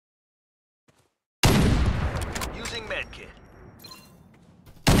medkit.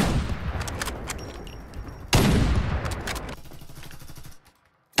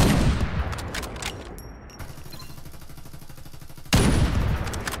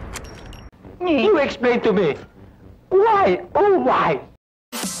 You explain to me. Why? Oh, why?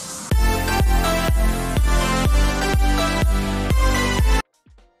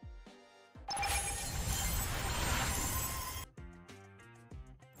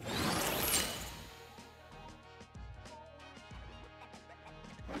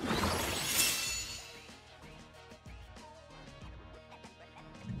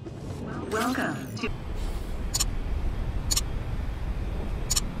 Welcome to...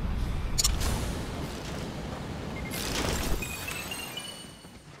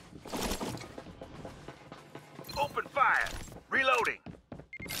 Open fire. Reloading.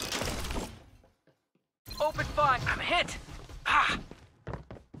 Open fire. I'm hit. Ah.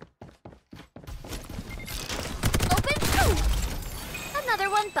 Open. Ooh. Another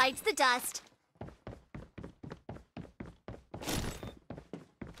one bites the dust.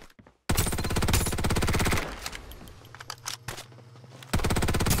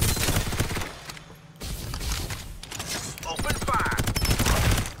 Open fire.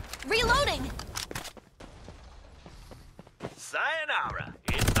 Reloading. Sayonara.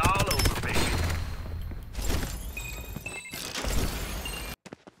 It's all over, baby.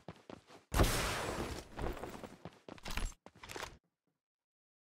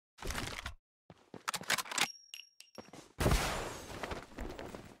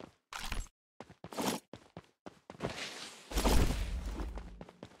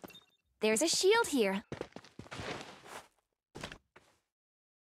 There's a shield here.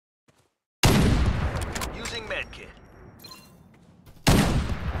 Using medkit.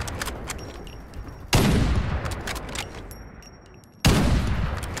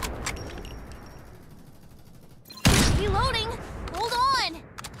 Reloading. Hold on.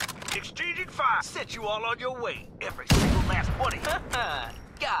 Exchanging fire. Set you all on your way. Every single last one of you.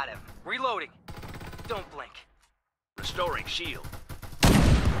 Got him. Reloading. Don't blink. Restoring shield.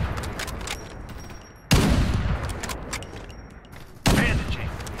 Bandaging.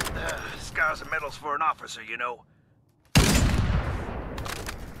 Scars and medals for an officer, you know.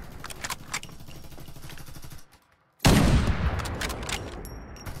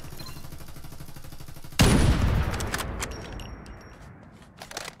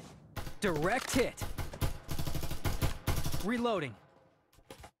 Direct hit. Reloading.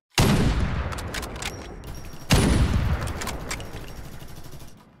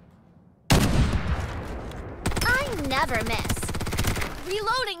 I never miss.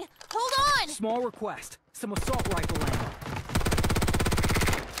 Reloading. Hold on. Small request. Some assault rifle ammo.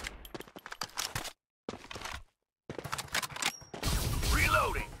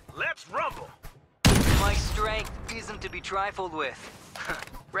 Reloading. Let's rumble. My strength isn't to be trifled with.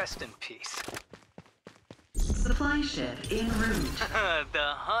 Rest in peace. Supply ship en route.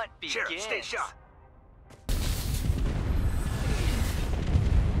 The hunt begins. Sheriff, stay sharp.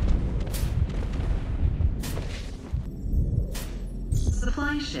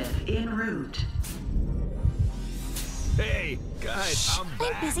 Supply ship en route. Hey, guys, I'm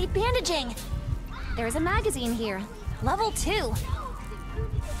I'm busy bandaging. There's a magazine here. Level 2.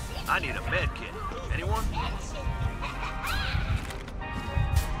 I need a med kit. Anyone?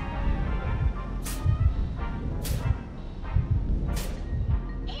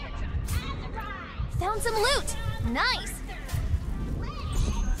 Found some loot. Nice.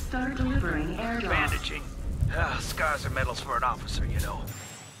 Start delivering airdrop. Bandaging. Scars and medals for an officer, you know.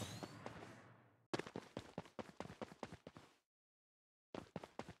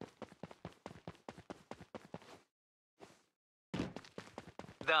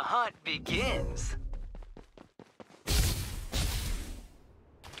 The hunt begins.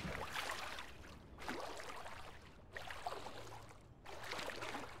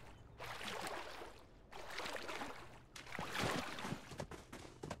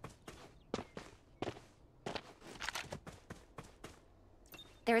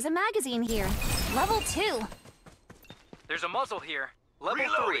 There's a magazine here. Level 2. There's a muzzle here. Level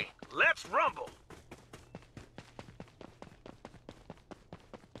Reloading. 3. Let's rumble.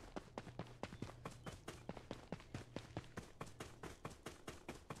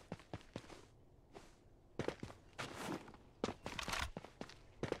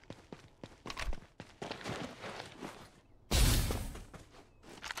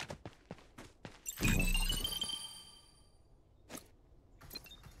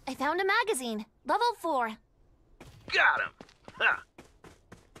 I found a magazine. Level 4. Got him. Huh.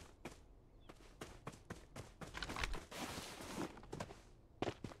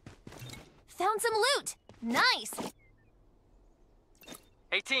 Found some loot. Nice.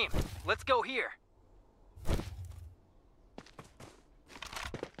 Hey team, let's go here.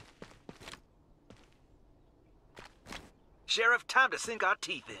 Sheriff, time to sink our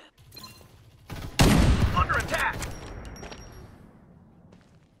teeth in. Under attack!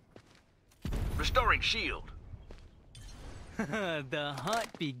 Restoring shield. The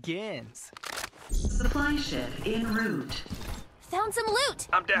hunt begins. Supply ship en route. Found some loot.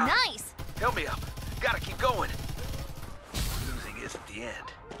 I'm down. Nice. Help me up. Gotta keep going. Losing isn't the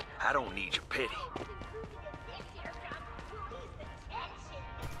end. I don't need your pity.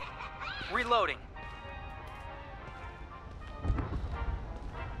 Reloading.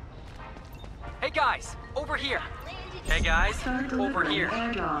 Hey guys, over here. Hey guys, Start over delivering here.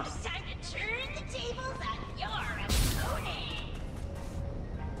 airdrops. Time to turn the tables on your opponent.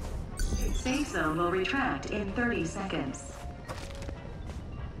 Safe zone will retract in 30 seconds.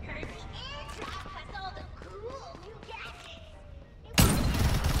 Heard the airdrop has all the cool new gadgets.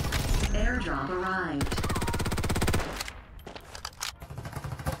 Airdrop arrived.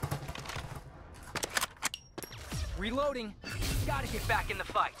 Reloading. Gotta get back in the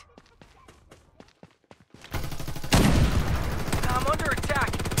fight. I'm under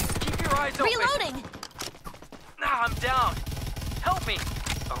attack. Keep your eyes open. Reloading. Nah, I'm down. Help me.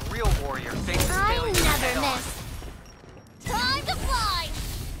 A real warrior faces I failure never head-on. miss. Time to fly.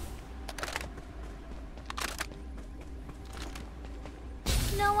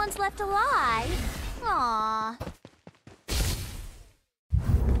 No one's left alive. Aww.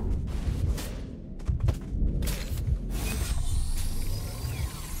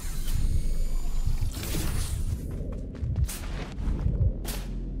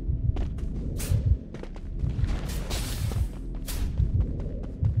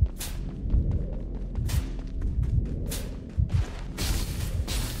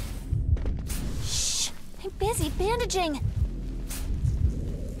 I'm busy bandaging.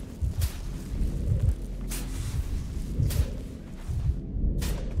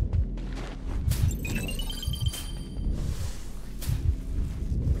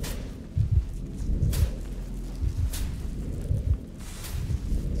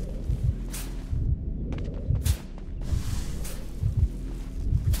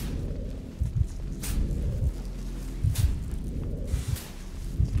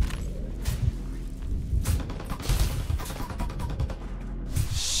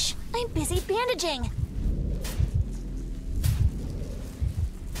 I'm busy bandaging.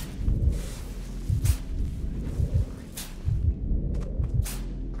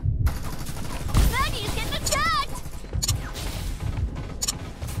 Maggie's getting attacked!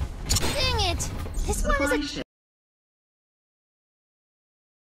 Dang it! This one is a Supply ship